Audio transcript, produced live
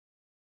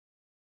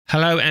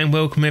Hello and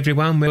welcome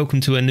everyone.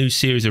 Welcome to a new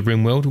series of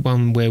RimWorld,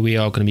 one where we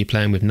are going to be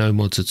playing with no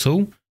mods at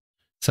all.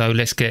 So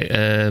let's get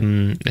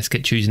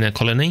choosing our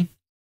colony.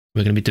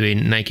 We're going to be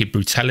doing naked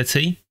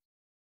brutality,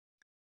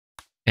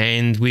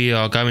 and we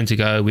are going to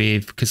go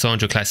with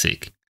Cassandra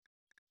Classic.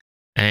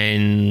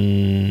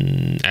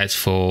 And as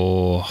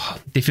for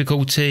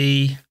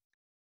difficulty,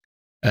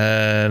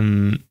 I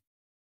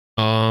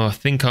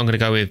think I'm going to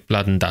go with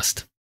Blood and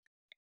Dust,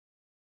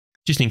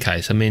 just in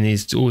case. I mean,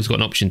 he's always got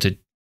an option to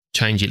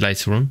change it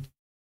later on.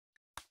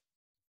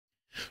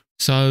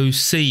 So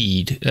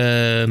seed,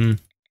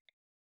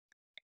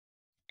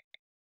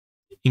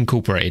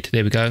 incorporated.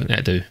 There we go.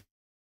 That'll do.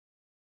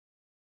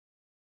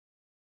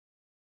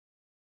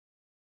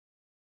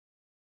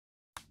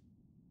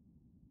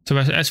 So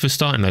as for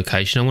starting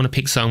location, I want to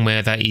pick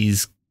somewhere that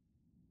is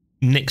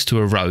next to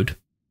a road,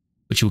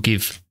 which will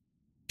give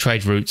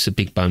trade routes a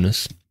big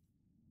bonus,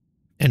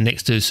 and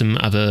next to some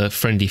other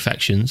friendly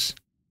factions,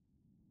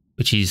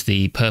 which is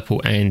the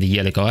purple and the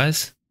yellow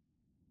guys.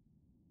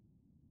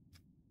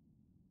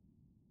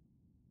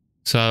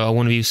 So I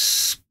want to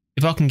use,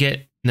 if I can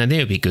get, now there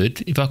would be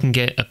good, if I can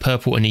get a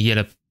purple and a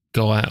yellow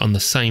guy on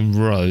the same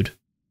road,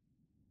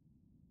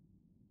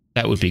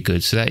 that would be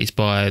good. So that is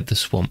by the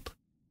swamp.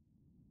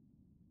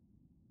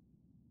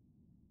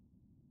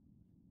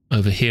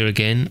 Over here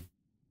again.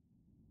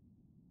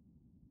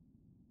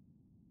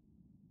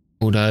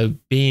 Although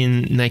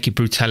being naked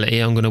brutality,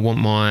 I'm going to want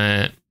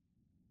my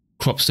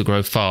crops to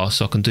grow fast,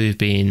 so I can do with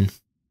being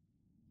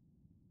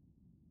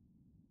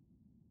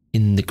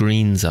in the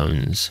green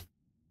zones.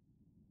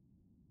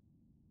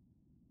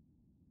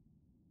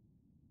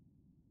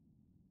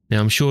 Now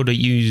I'm sure they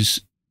use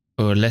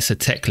a lesser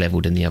tech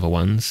level than the other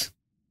ones,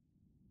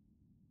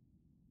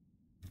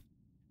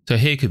 so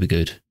here could be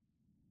good.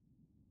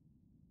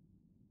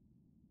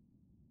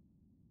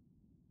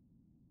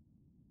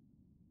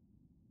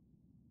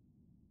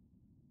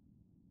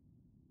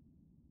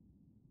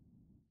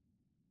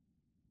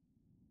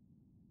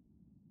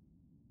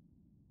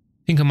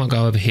 I think I might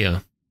go over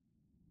here.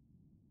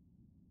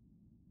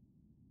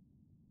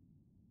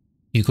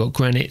 You've got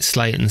granite,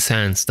 slate and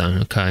sandstone,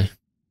 okay.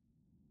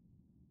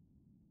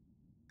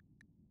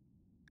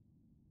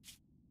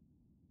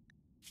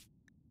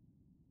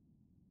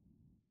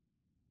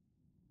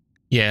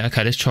 Yeah,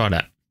 okay, let's try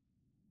that.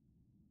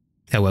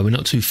 Oh well, we're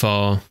not too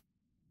far.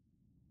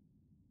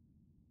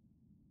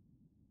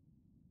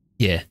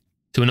 Yeah,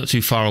 so we're not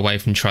too far away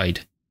from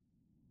trade.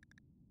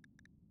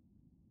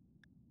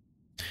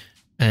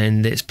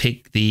 And let's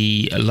pick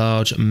the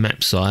large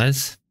map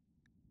size.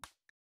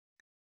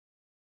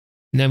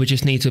 Now we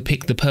just need to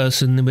pick the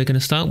person that we're going to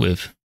start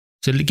with.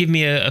 So give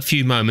me a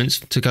few moments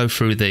to go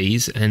through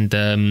these, and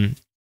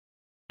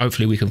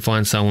hopefully we can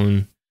find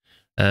someone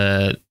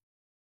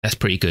that's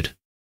pretty good.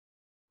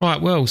 Right,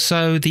 well,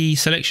 so the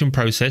selection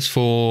process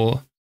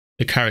for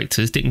the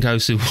characters didn't go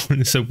so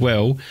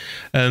well.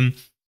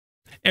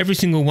 Every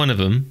single one of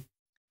them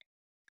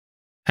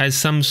has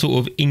some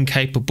sort of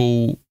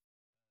incapable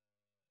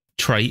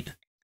trait,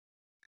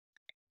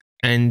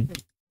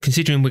 and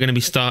considering we're going to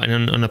be starting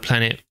on a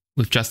planet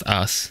with just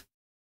us,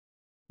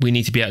 we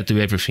need to be able to do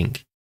everything.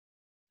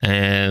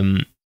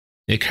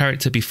 The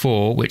character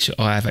before, which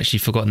I have actually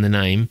forgotten the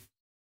name,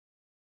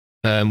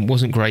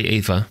 wasn't great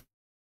either.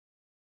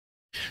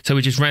 So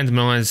we just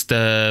randomized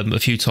a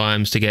few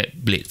times to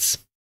get Blitz.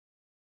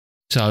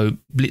 So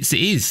Blitz it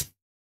is.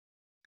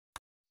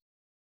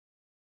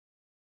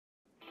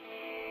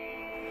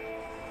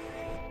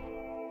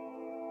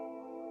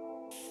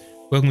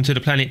 Welcome to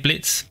the planet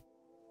Blitz.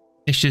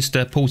 Let's just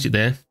pause it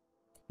there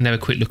and have a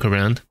quick look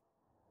around.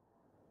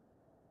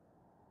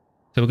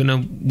 So we're going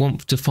to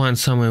want to find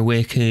somewhere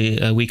where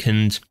we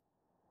can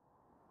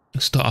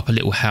start up a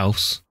little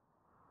house.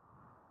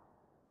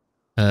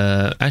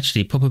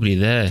 Actually, probably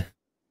there.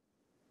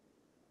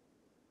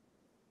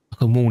 I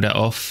can wall that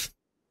off.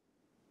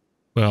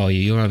 Where are you?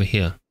 You're over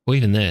here. Or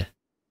even there.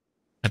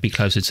 That'd be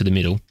closer to the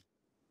middle.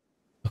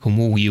 I can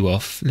wall you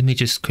off. Let me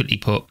just quickly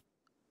put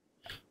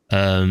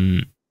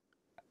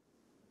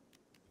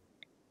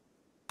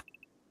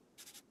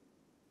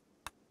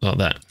like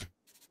that.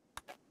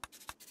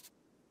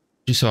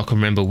 Just so I can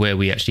remember where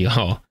we actually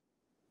are.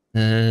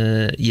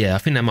 Yeah, I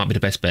think that might be the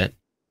best bet.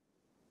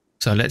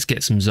 So let's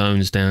get some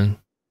zones down.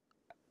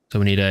 So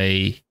we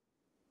need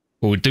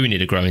well, we do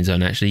need a growing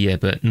zone actually, yeah,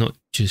 but not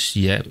just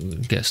yet. We'll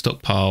get a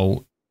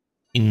stockpile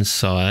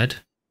inside.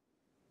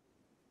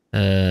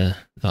 Like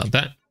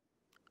that.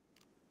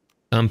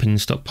 Dumping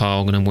stockpile,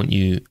 I'm going to want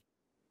you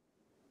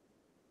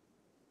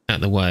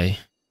out the way.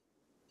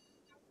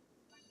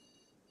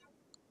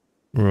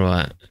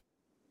 Right.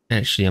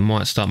 Actually, I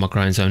might start my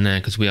growing zone now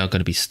because we are going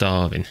to be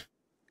starving.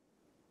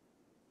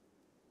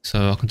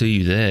 So I can do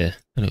you there.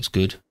 That looks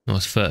good.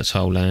 Nice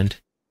fertile land.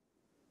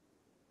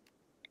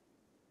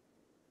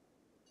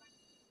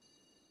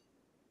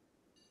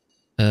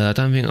 I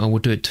don't think I will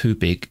do it too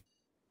big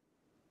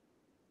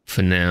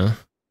for now,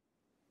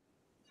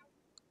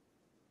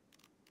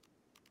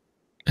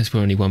 as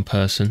we're only one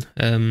person.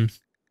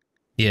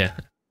 Yeah.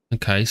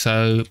 Okay,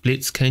 so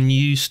Blitz, can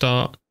you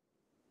start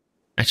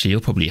Actually,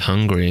 you're probably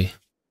hungry.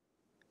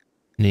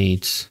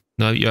 Needs.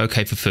 No, you're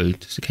okay for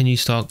food. So can you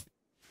start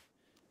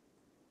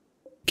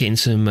getting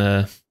some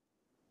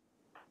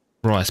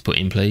rice put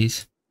in,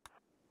 please?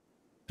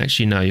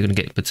 Actually, no, you're going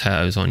to get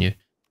potatoes on you.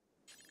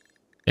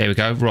 There we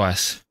go,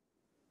 rice.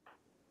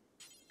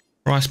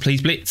 Rice,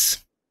 please,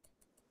 Blitz.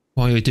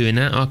 While you're doing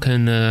that, I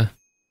can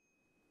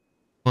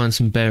find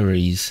some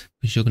berries,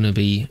 because you're going to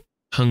be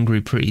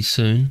hungry pretty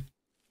soon.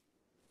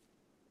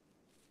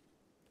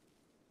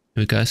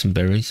 Here we go, some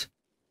berries.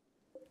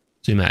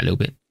 Zoom out a little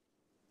bit.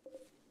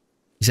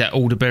 Is that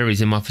all the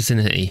berries in my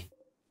vicinity?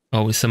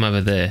 Oh, there's some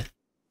over there.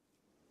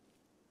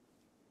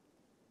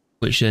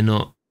 Which they're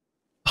not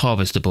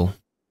harvestable.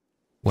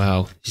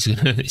 Wow, this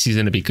is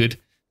gonna be good.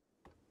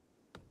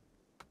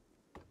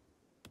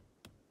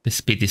 Let's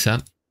speed this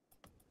up.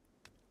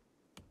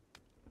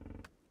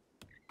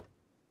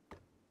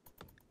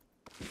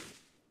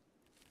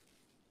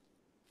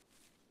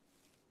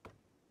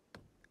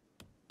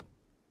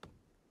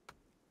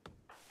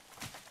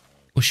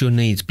 What's your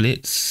needs,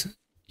 Blitz?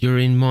 You're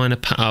in minor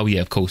pain. Oh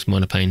yeah, of course,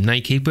 minor pain.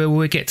 Naked, but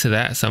we'll get to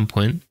that at some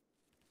point.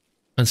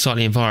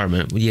 Unsightly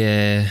environment.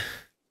 Yeah.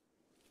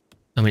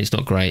 I mean, it's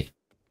not great.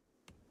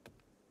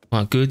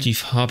 Right, good.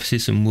 You've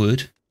harvested some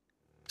wood.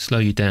 Slow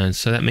you down.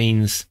 So that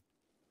means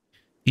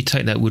you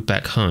take that wood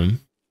back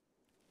home.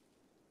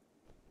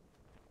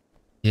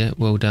 Yeah,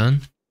 well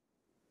done.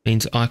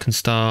 Means I can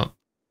start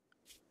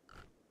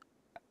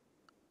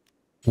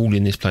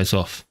walling this place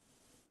off.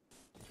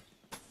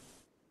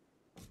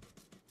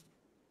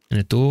 And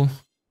a door.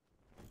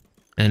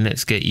 And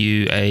let's get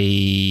you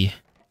a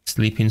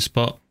sleeping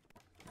spot.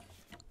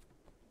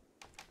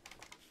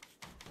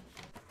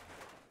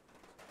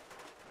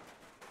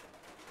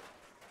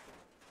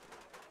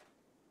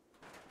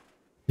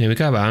 There we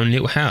go, our own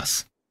little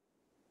house.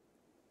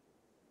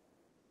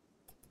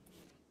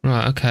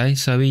 Right, okay,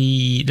 so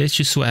let's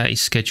just sort out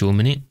his schedule a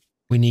minute.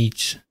 We need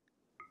to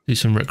do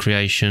some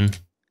recreation,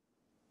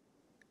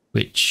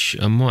 which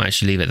I might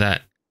actually leave at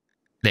that.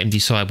 Let him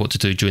decide what to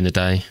do during the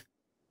day.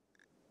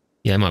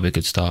 Yeah, it might be a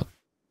good start.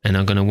 And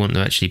I'm going to want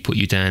to actually put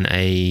you down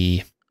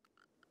a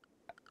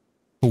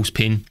horse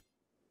pin,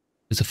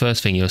 because the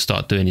first thing you'll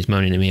start doing is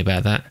moaning at me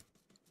about that.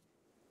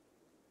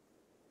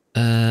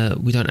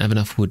 We don't have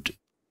enough wood.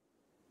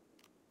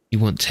 You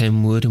want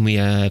 10 wood and we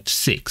have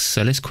 6.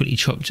 So let's quickly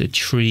chop a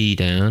tree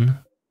down.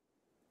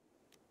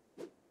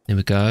 There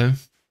we go.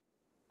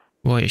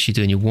 What are you actually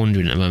doing? You're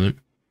wandering at the moment.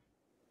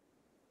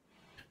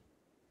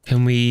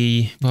 Can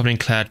we, rather than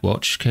cloud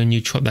watch, can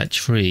you chop that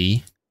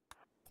tree?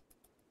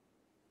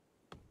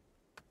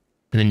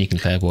 And then you can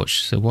cloud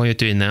watch. So while you're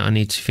doing that, I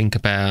need to think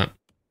about,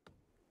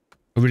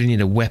 I really need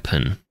a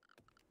weapon.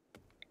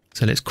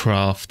 So let's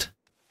craft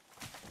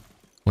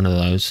one of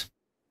those.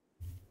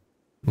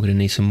 We're going to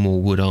need some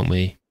more wood, aren't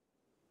we?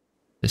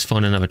 Let's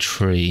find another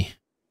tree.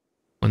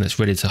 One that's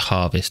ready to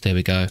harvest. There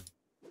we go.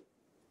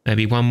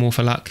 Maybe one more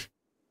for luck.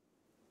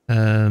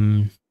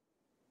 Okay,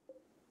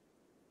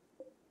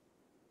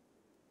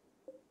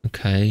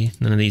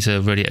 none of these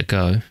are ready to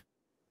go.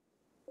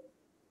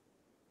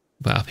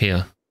 But up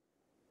here.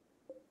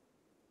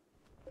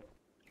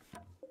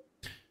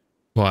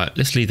 Right,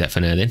 let's leave that for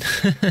now then.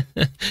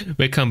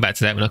 We'll come back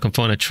to that when I can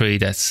find a tree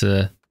that's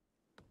that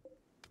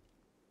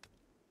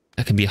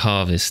can be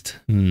harvested.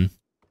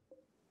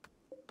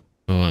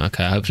 Alright,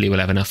 okay, hopefully we'll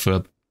have enough for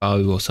a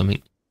bow or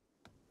something.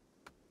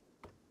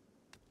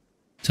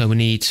 So we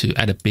need to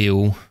add a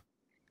bill.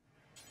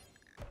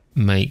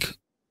 Make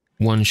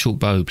one short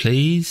bow,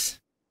 please.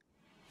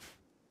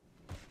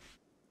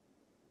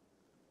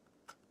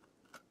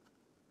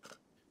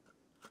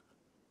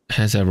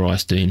 How's our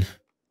rice doing?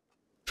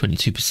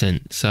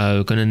 22%. So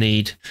we're gonna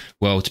need,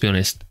 well, to be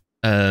honest,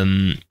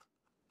 gonna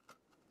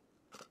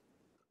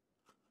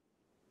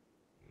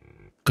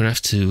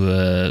have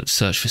to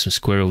search for some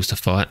squirrels to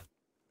fight.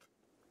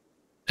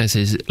 As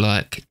there's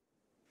like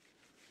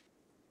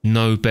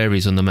no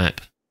berries on the map.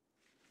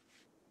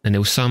 And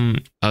there were some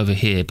over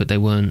here, but they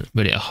weren't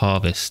ready to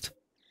harvest.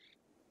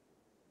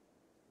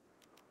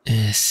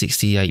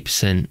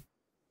 68%.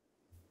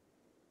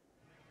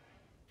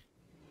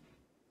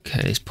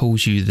 Okay, let's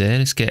pause you there.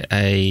 Let's get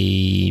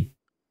a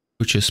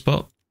butcher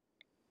spot.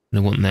 And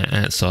I want that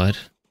outside.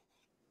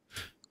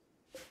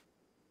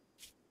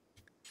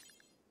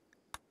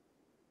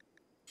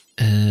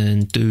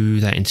 And do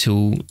that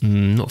until,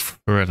 not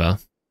forever.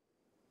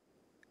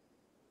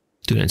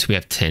 Do it until we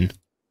have 10.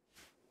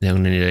 Then I'm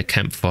going to need a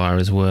campfire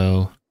as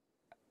well.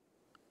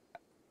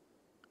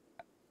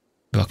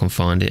 If I can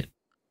find it.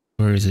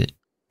 Where is it?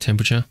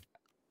 Temperature.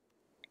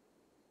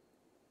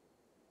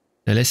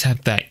 Now let's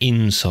have that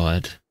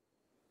inside.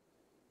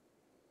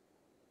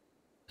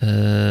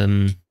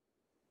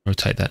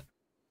 Rotate that.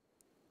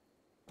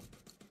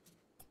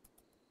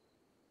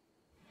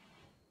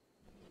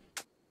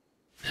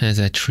 How's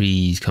our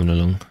trees coming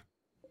along?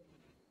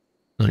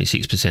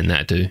 96%,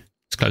 that'll do.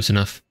 It's close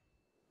enough.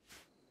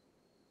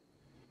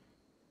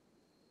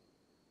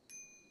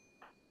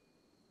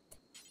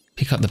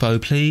 Pick up the bow,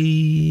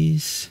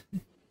 please.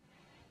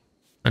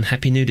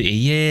 Unhappy nudity.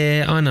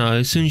 Yeah, I know.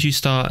 As soon as you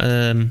start, I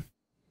don't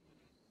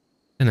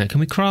know. Can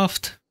we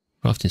craft?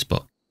 Crafting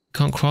spot.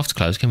 Can't craft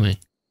clothes, can we?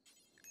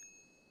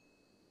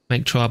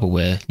 Make tribal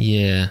wear.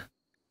 Yeah.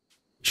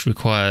 Which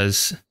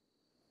requires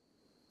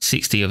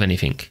 60 of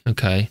anything.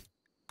 Okay.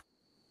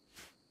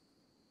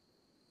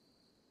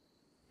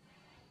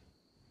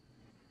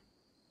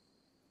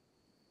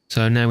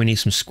 So now we need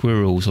some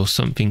squirrels or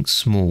something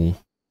small.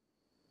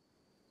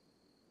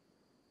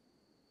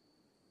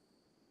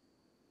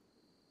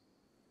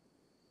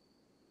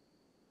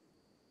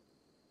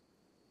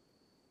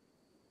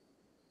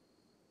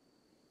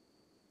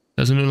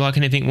 Doesn't look like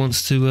anything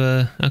wants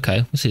to, okay,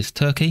 what's this?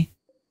 Turkey?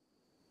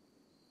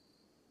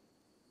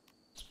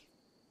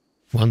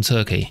 One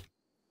turkey.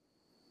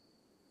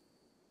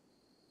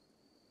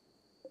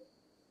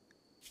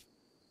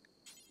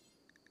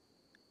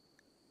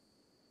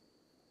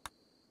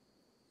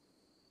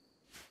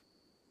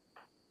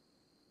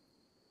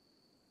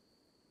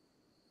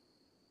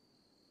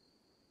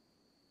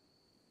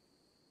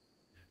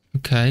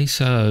 Okay,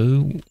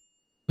 so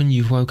when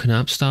you've woken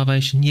up,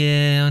 starvation.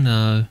 Yeah, I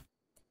know.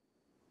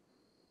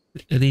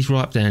 Are these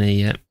ripe down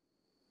here yet?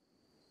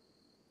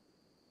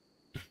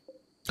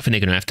 I think they're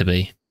going to have to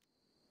be.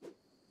 As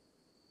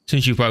soon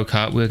as you woke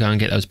up, we'll go and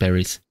get those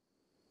berries.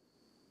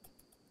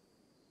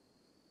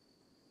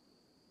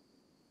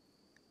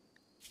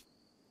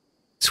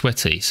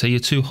 Sweaty. So you're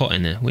too hot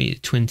in there. We're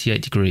at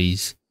 28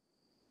 degrees.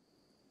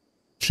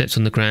 Slept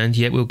on the ground.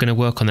 Yeah, we're going to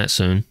work on that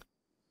soon.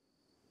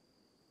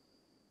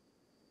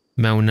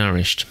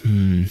 Malnourished.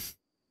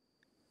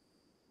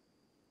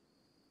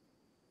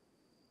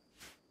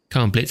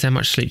 Come on, Blitz. How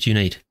much sleep do you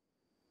need?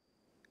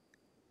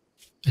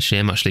 Actually,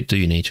 how much sleep do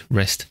you need?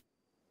 Rest.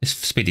 Let's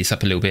speed this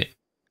up a little bit.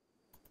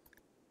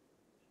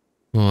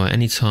 Right,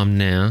 any time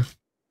now.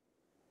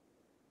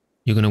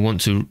 You're going to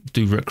want to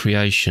do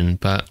recreation,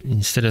 but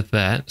instead of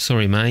that,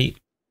 sorry mate,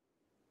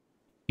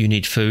 you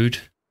need food.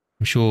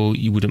 I'm sure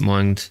you wouldn't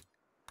mind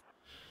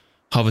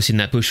harvesting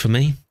that bush for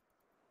me.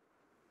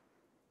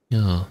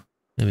 Oh,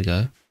 there we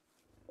go.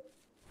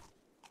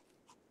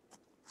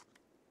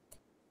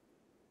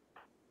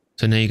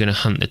 So now you're going to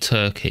hunt the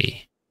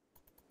turkey.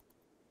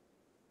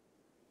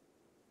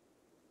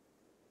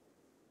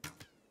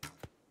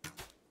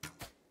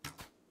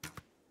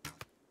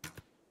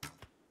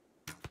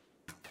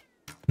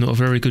 Not a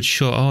very good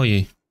shot, are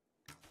you?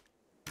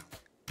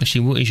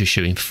 Actually, what is your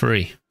shooting?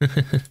 3.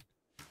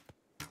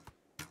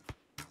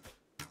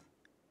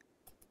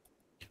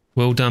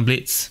 Well done,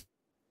 Blitz.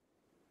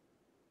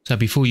 So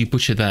before you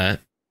butcher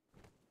that,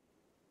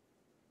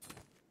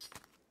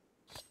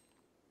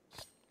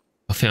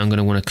 I think I'm going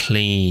to want to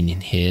clean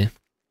in here.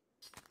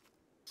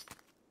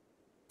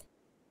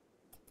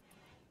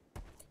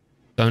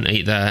 Don't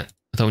eat that.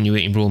 I don't want you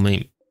eating raw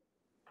meat.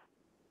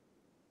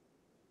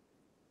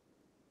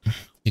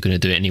 You're going to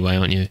do it anyway,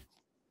 aren't you?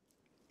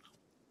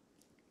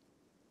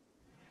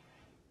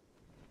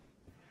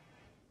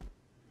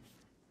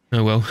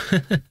 Oh well.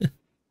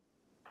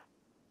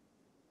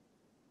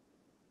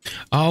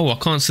 Oh, I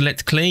can't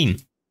select clean.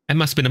 It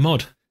must have been a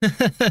mod.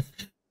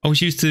 I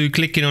was used to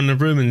clicking on the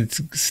room and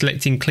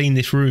selecting clean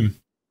this room.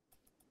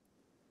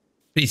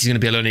 This is going to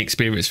be a learning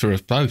experience for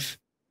us both.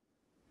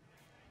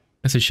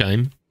 That's a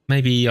shame.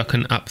 Maybe I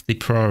can up the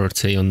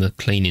priority on the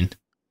cleaning.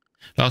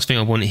 Last thing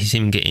I want is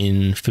him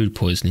getting food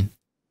poisoning.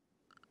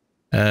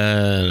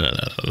 Where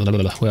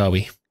are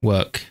we?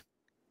 Work.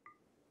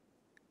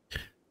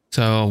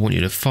 So I want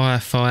you to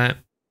firefight.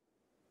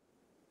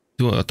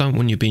 I don't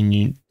want you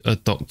being a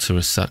doctor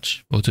as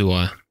such, or do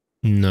I?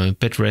 No,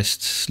 bed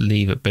rest,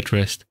 leave at bed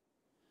rest.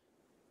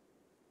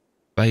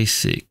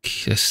 Basic,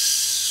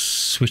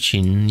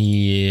 switching,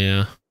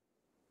 yeah.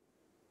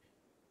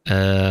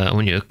 I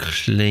want you to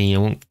clean, I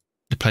want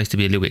the place to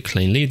be a little bit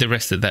clean. Leave the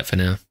rest of that for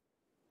now.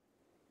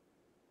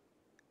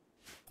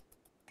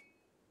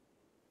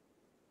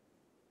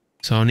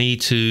 So I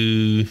need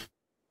to,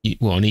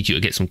 well, I need you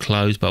to get some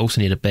clothes, but I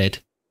also need a bed.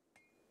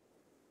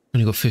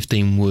 Only got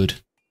 15 wood.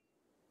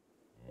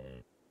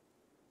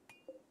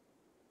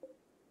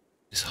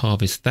 Let's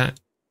harvest that.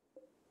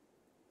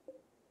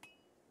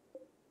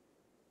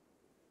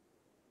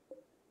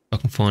 I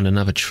can find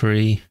another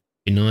tree.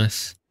 Be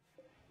nice.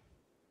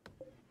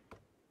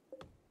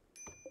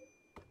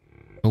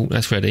 Oh,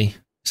 that's ready.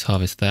 Let's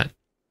harvest that.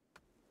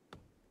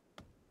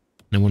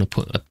 And I want to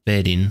put a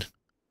bed in.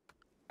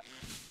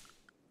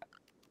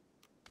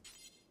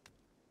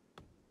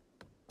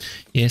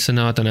 Yeah, so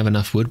now I don't have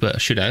enough wood, but I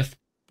should have.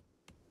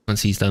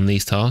 Once he's done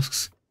these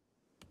tasks.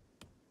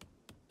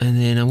 And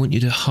then I want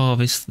you to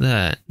harvest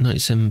that.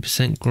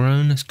 97%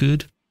 grown, that's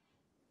good.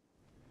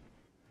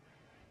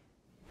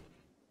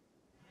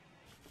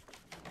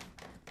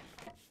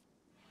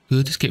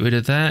 Good, let's get rid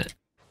of that.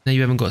 Now you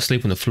haven't got to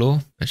sleep on the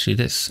floor. Actually,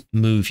 let's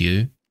move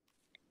you.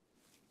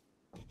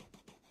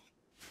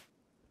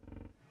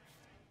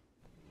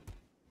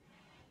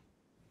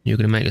 You're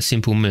going to make a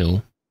simple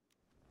meal.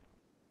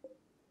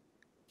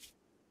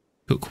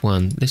 Cook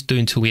 1. Let's do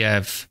until we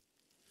have...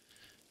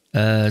 do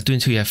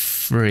until we have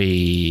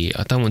 3.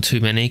 I don't want too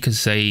many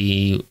because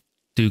they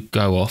do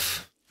go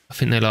off. I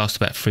think they last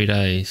about 3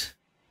 days.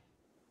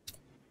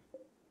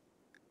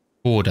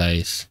 4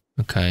 days.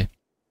 Okay.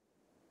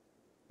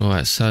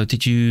 Alright, so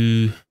did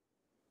you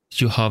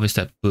harvest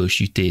that bush?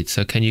 You did.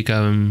 So can you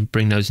go and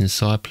bring those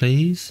inside,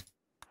 please?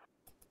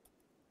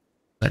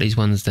 But these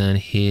ones down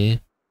here.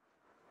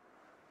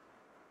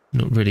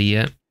 Not really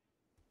yet.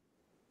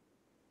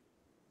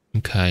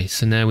 Okay,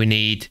 so now we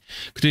need...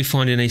 Could we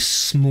find any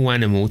small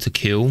animal to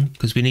kill?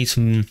 Because we need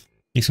some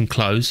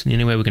clothes. And the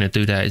only way we're going to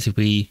do that is if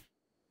we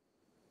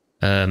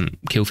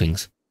kill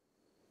things.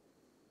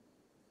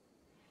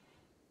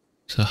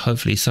 So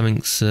hopefully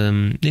something's...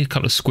 need a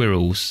couple of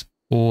squirrels.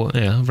 Or,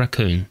 yeah, a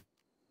raccoon.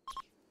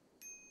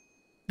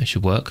 That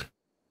should work.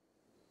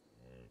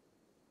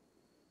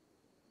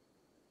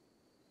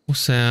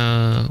 What's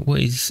our... What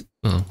is...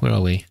 Oh, where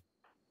are we?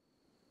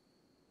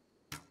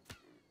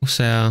 What's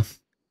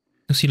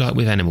he like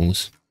with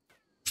animals?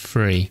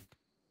 3.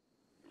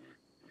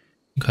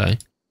 Okay.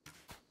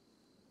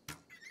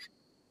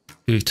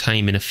 We've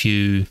taming a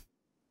few...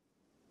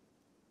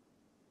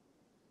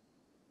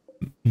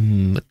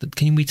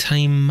 can we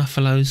tame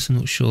buffaloes? I'm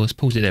not sure. Let's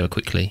pause it there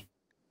quickly.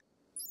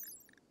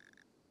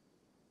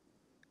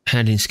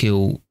 Handling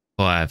skill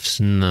 5s,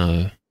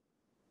 no.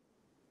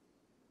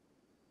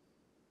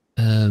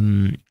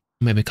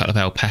 Maybe a couple of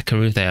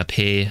alpaca if they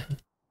appear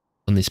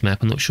on this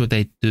map. I'm not sure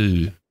they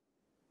do.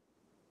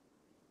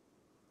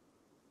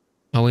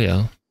 Oh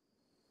yeah.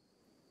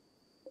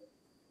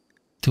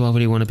 Do I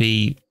really want to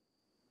be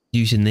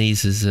using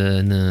these as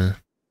no.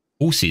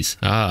 Horses?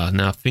 Ah,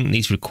 no, I think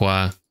these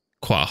require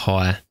quite a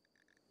high.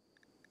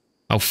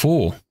 Oh,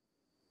 4.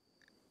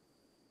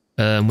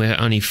 We're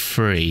only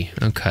 3.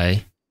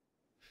 Okay.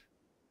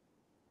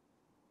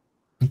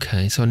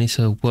 Okay, so I need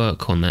to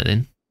work on that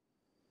then.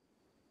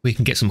 We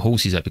can get some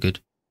horses, that'd be good.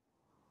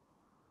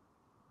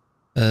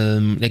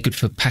 They're good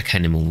for pack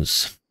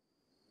animals.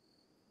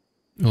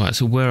 Alright,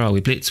 so where are we?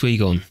 Blitz, where you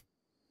gone?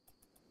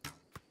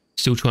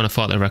 Still trying to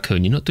fight the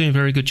raccoon. You're not doing a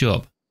very good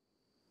job.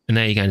 And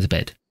now you're going to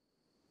bed.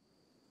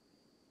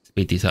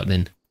 Speed this up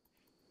then.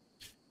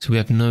 So we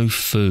have no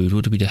food.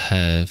 What do we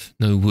have?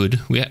 No wood.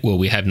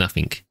 We have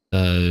nothing.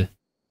 So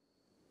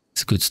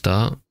it's a good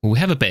start. Well, we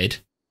have a bed.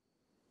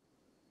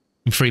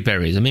 And 3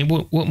 berries. I mean,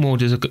 what more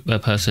does a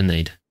person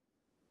need?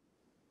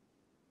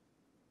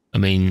 I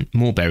mean,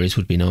 more berries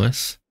would be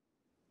nice.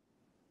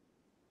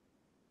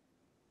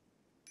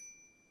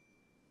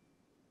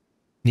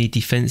 Need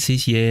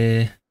defences?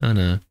 Yeah, I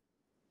know.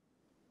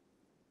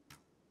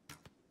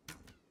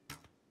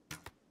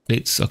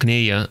 Blitz, I can hear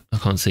you. I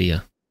can't see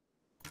you.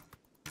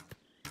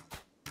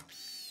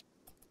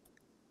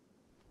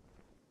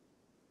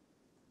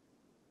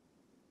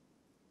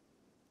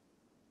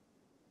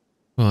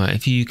 Right,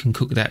 if you can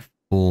cook that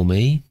for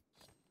me.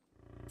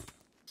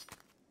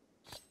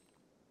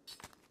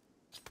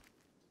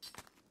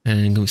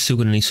 And we're still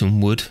going to need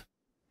some wood.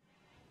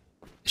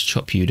 Let's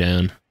chop you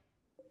down.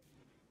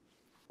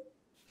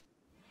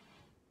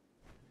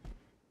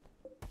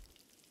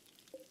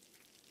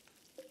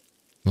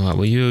 Right,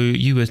 well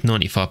you were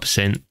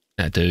 95%.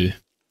 That do.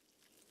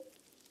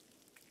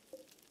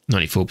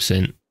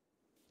 94%.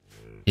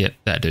 Yep,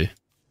 that do.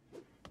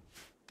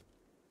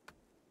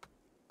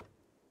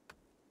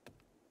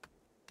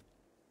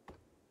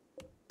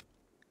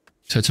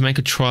 So to make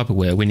a tribal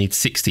wear, we need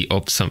 60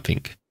 of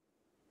something.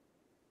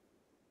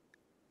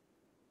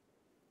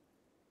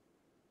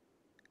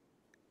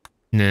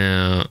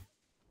 Now,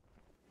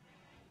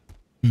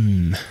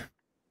 not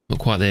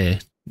quite there.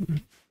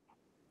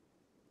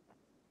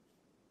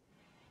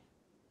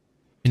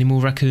 Any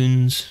more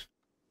raccoons?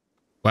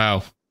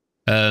 Wow.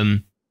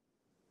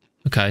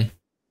 Okay.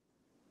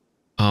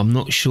 I'm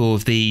not sure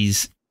if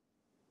these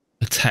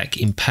attack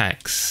in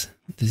packs.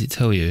 Does it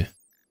tell you?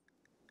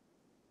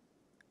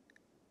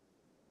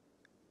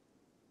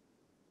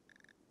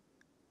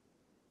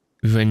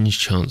 Revenge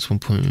chance 1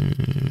 point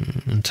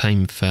and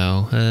Tame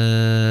foul.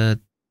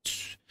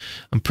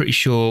 I'm pretty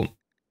sure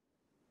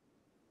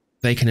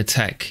they can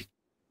attack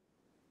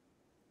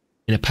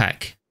in a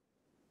pack.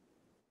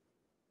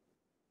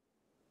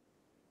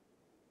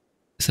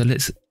 So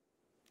let's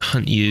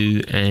hunt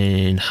you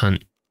and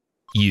hunt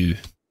you.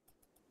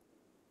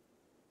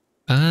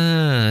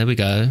 Ah, there we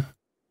go.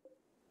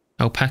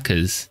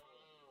 Alpacas.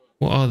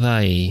 What are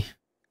they?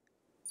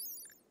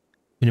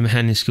 Minimum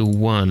handling skill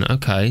 1.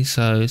 Okay,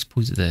 so let's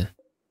pause it there.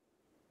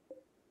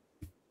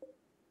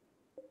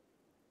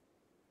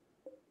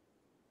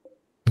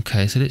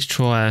 Okay, so let's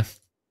try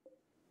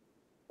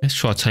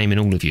taming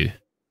all of you.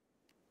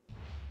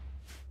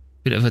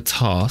 Bit of a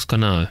task, I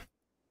know.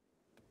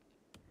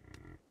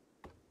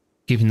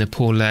 Giving the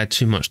poor lad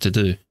too much to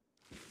do.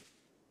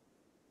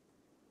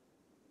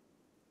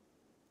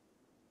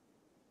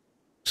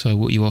 So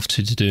what are you off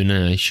to do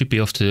now? You should be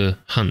off to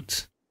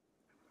hunt.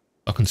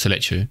 I can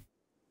select you.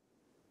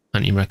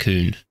 Hunting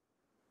raccoon.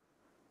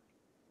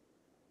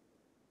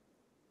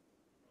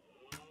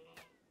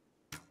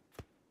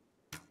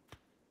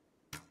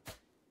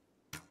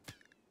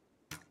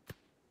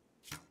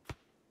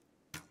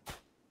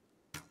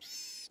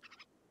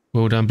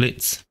 Well done,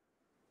 Blitz.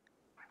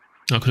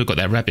 I could have got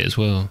that rabbit as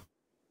well.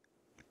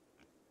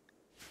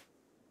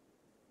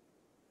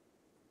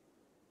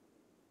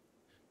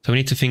 So we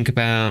need to think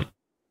about,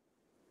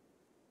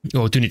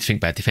 or I do need to think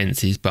about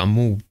defences, but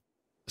I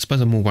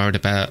suppose I'm more worried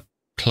about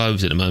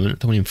clothes at the moment. I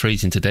don't want him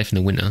freezing to death in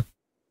the winter.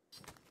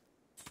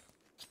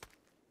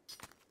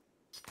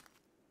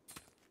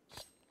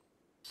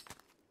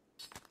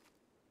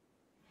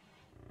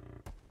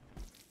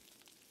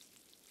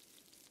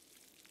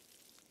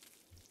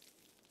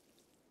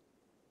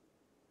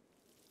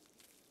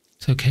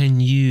 So can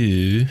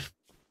you...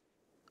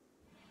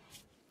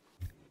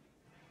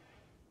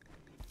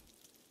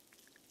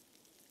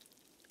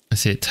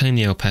 That's it, tame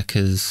the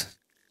alpacas.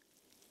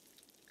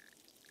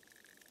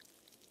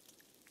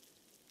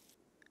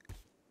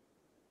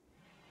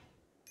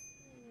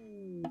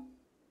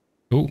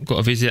 Oh, got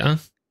a visitor.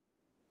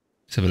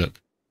 Let's have a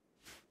look.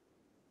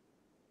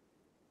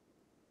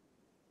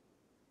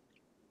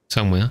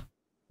 Somewhere.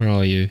 Where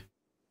are you?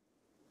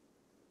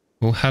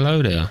 Oh,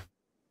 hello there.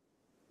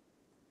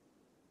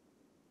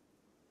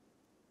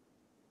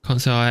 Can't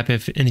say I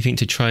have anything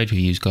to trade with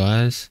you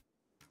guys.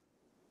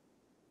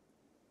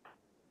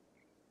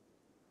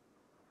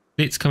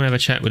 Let's come and have a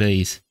chat with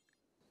these.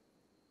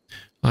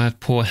 I have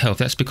poor health.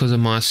 That's because of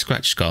my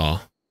scratch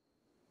scar.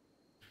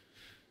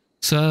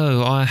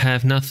 So, I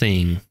have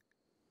nothing.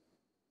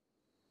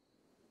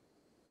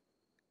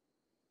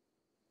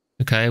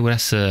 Okay, well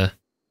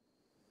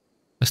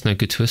that's no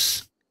good to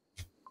us.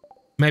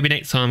 Maybe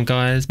next time,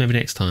 guys. Maybe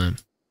next time.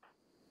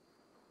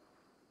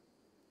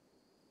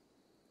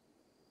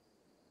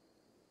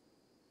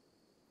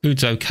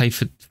 Food's okay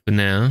for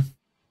now.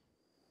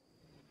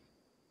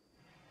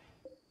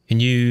 Can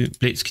you,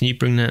 Blitz, can you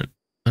bring that?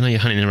 I know you're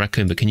hunting a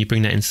raccoon, but can you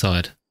bring that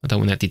inside? I don't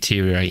want that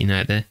deteriorating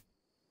out there.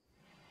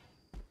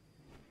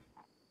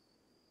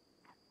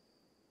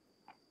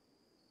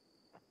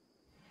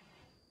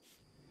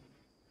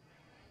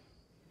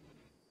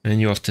 And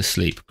you're off to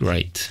sleep.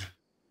 Great.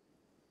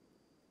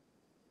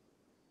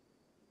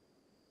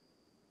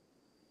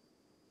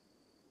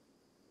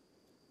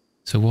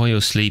 So while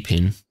you're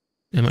sleeping,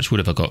 how much wood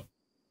have I got?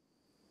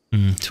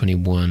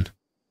 21.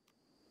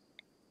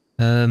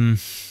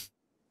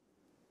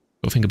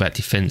 Got to think about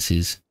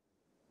defences.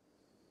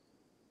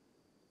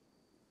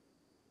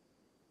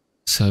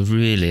 So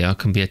really, I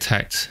can be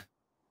attacked.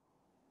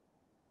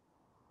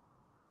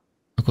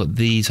 I've got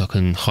these I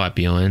can hide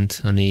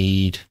behind. I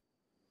need...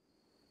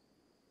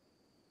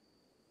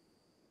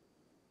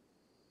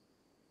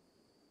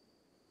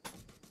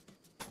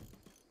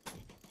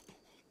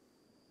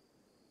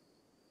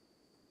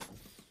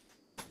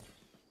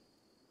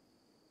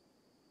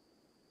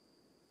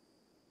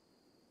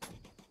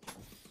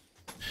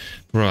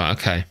 Right,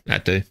 okay,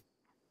 that do.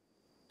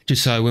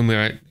 Just so when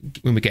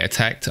we get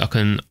attacked, I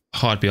can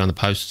hide behind the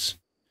posts.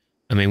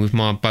 I mean, with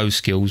my bow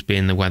skills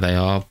being the way they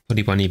are,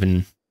 probably won't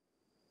even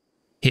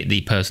hit the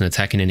person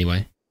attacking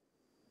anyway.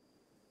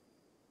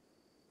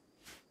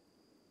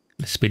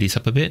 Let's speed this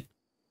up a bit.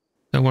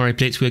 Don't worry,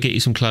 Blitz, we'll get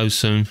you some clothes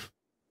soon.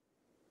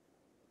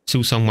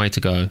 Still some way to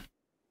go.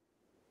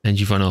 And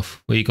you've run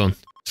off. Where you gone?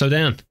 Slow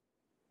down.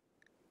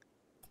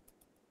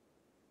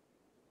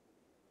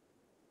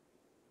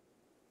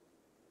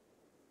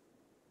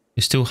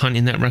 You're still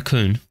hunting that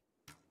raccoon?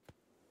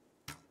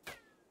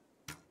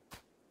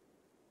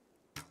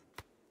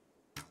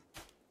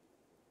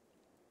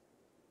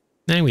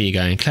 Now where you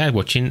going? Cloud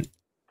watching.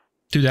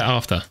 Do that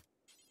after.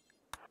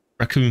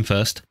 Raccoon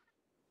first.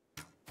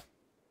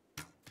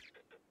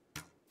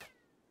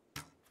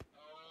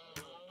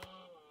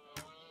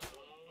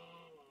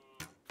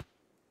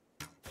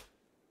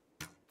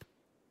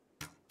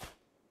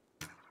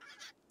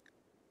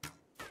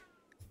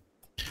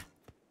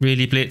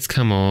 Really, Blitz?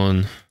 Come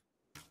on.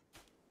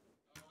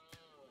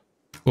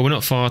 Well, we're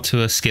not far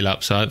to a skill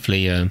up, so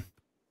hopefully...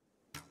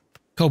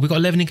 God, we've got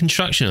 11 in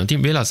construction. I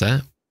didn't realise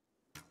that.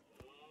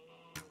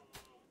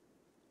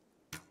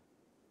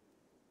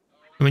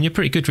 I mean, you're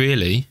pretty good,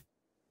 really.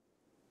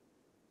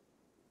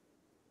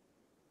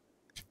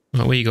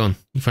 Right, where you gone?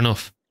 You've run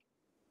off.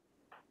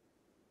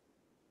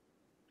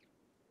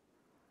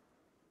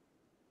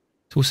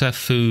 So what's our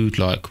food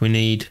like? We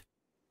need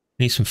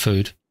some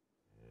food.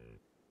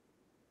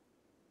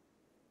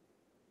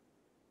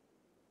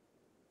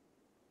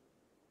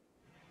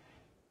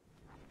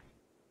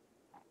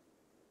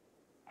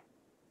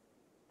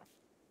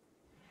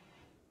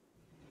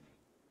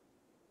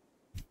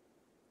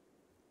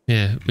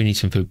 Yeah, we need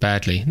some food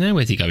badly. Now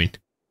where's he going?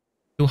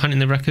 Still hunting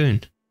the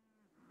raccoon.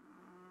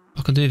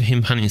 I can do with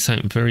him hunting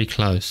something very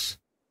close.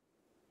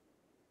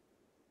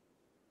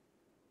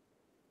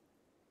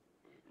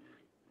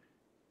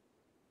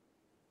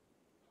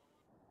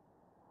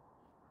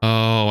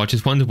 Oh, I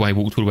just wondered why he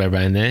walked all the way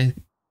around there.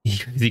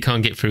 He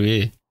can't get through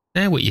here.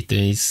 Now what you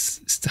doing?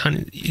 He's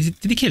hunting.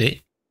 Did he kill it?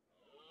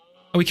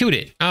 Oh, he killed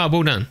it. Ah,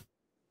 well done.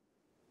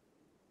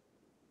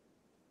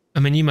 I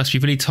mean, you must be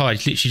really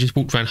tired. You literally just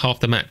walked around half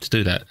the map to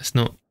do that. It's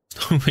not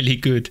really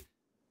good.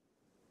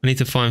 I need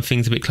to find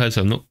things a bit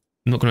closer. I'm not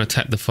going to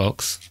attack the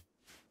fox.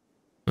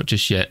 Not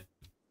just yet.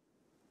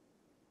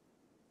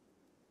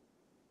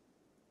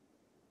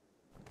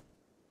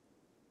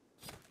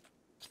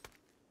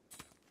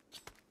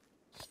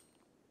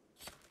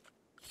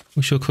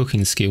 What's your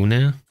cooking skill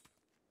now?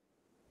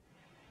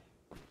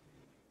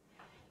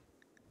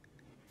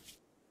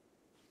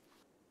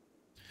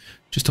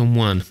 Just on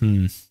one.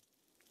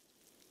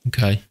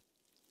 Okay.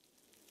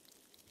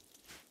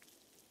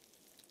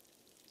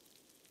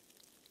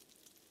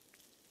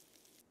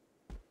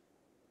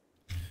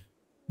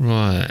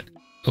 Right.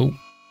 Oh.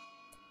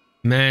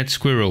 Mad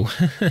squirrel.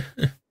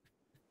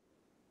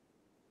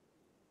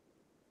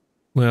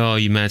 Where are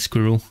you, mad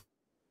squirrel?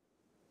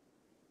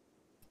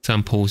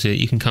 Someone pause it.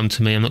 You can come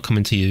to me. I'm not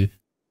coming to you.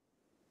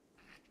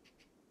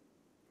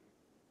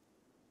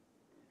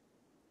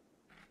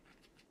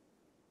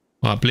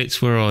 Right,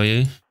 Blitz, where are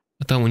you?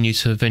 I don't want you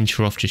to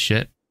venture off just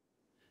yet.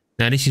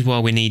 Now, this is why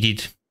we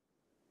needed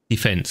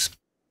defense.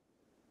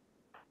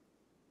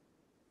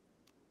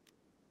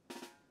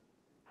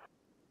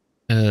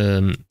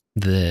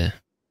 There.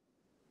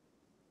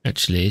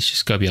 Actually, it's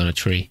just go behind a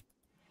tree.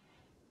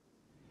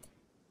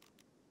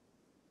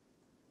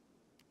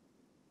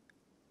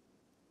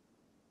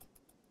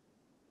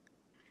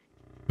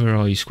 Where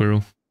are you,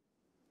 squirrel?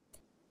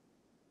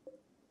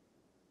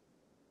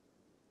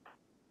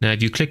 Now,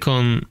 if you click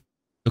on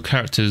your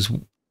character's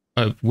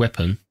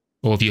weapon,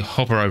 or if you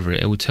hover over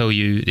it, it will tell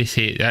you this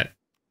here, that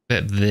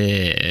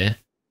there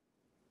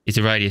is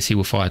the radius he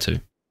will fire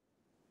to.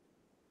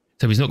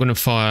 So he's not going to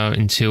fire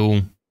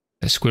until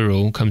that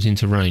squirrel comes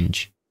into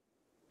range,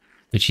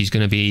 which is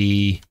going to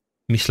be,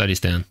 let me slow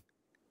this down,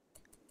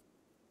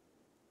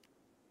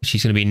 which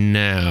is going to be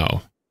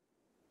now.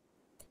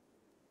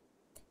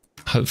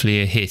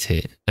 Hopefully a hit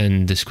it,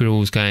 and the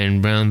squirrel's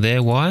going round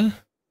there. Why?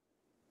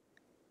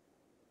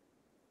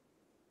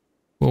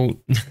 Well,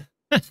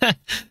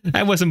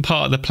 that wasn't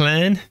part of the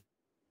plan.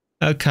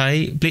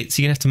 Okay, Blitz,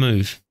 you're going to have to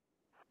move.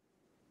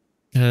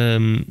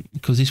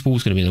 Because this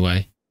wall's going to be in the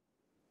way.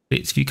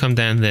 Blitz, if you come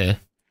down there.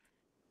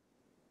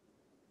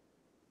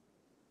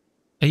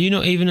 Are you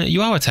not even...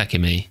 You are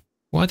attacking me.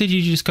 Why did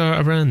you just go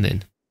around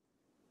then?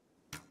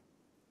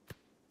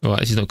 Alright,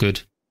 this is not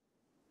good.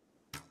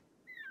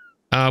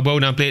 Well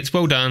done, Blitz.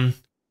 Well done.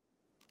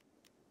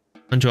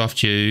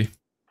 Undraft you.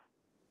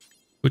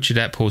 Butcher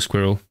that poor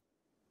squirrel.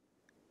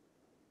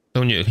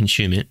 Don't want you to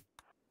consume it.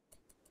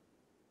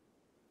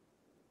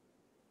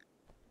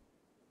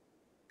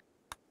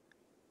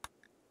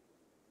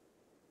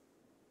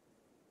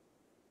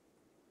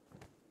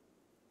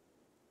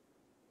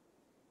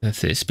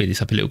 That's it. Speed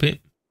this up a little bit.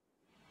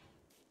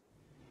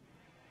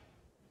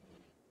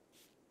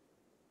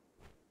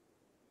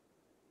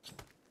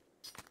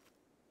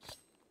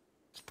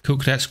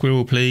 Cook that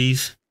squirrel,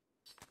 please.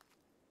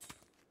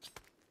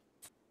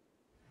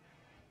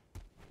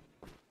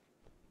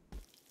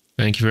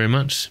 Thank you very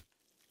much.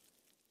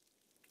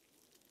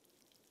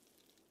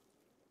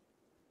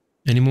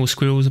 Any more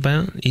squirrels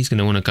about? He's going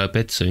to want to go to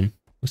bed soon.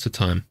 What's the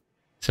time?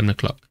 7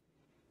 o'clock.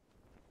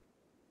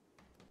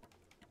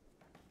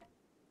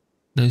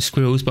 No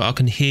squirrels, but I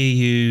can hear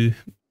you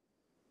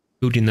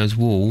building those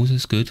walls.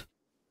 That's good.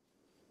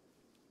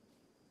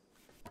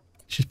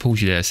 Let's just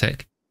pause you there a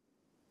sec.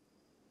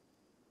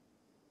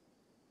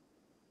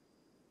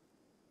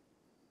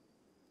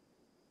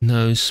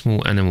 No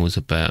small animals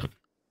about.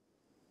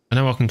 I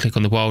know I can click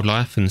on the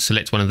wildlife and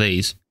select one of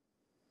these,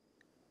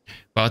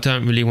 but I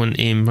don't really want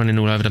him running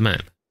all over the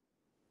map.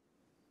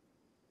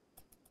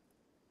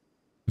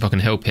 If I can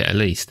help it, at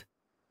least.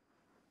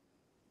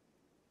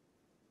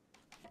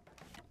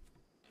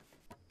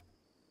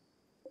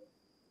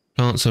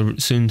 Plants are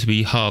soon to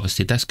be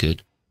harvested. That's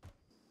good.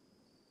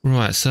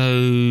 Right, so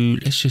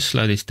let's just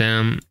slow this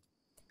down.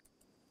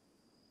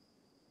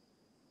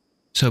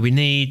 So we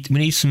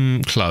need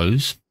some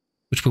clothes,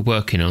 which we're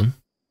working on.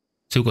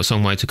 Still got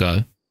some way to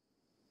go.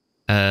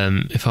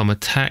 If I'm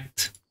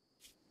attacked,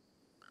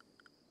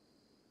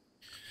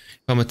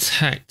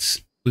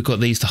 we've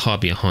got these to hide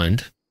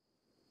behind.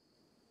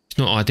 It's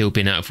not ideal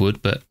being out of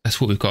wood, but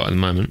that's what we've got at the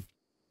moment.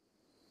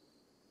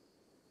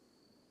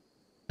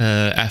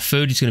 Our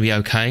food is going to be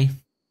okay.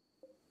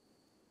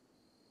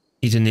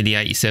 These are nearly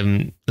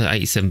 87%,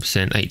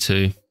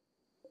 82%.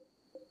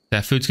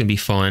 Our food's going to be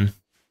fine.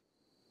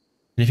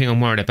 Anything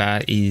I'm worried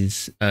about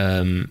is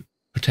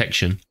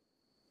protection.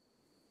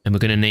 And we're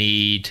going to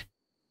need...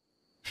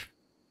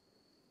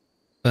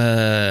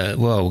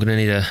 well, we're going to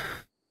need a...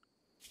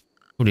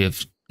 Probably a...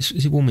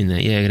 Is it warm in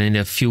there? Yeah, we're going to need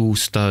a fuel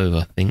stove,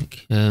 I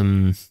think.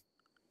 That's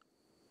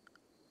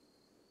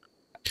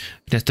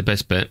the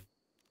best bet.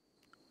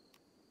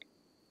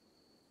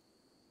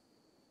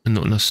 And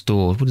not enough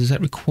stored. What does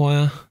that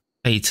require?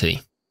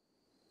 80.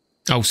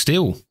 Oh,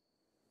 steel.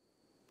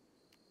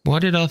 Why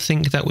did I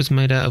think that was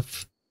made out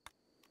of...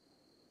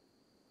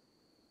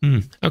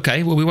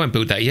 Okay, well, we won't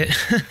build that yet.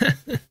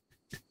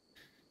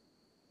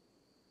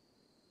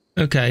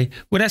 Okay,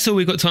 well, that's all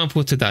we've got time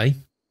for today.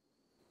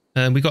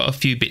 We got a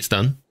few bits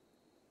done.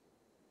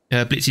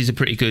 Blitz is a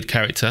pretty good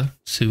character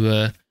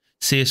to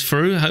see us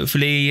through.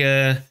 Hopefully,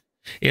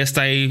 he'll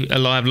stay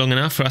alive long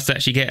enough for us to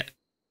actually get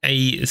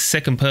a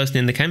second person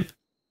in the camp.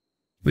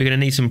 We're going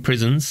to need some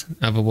prisons,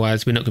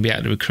 otherwise we're not going to be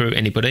able to recruit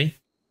anybody.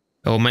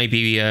 Or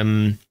maybe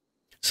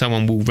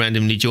someone will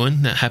randomly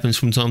join. That happens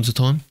from time to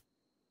time.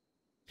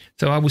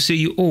 So I will see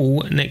you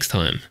all next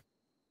time.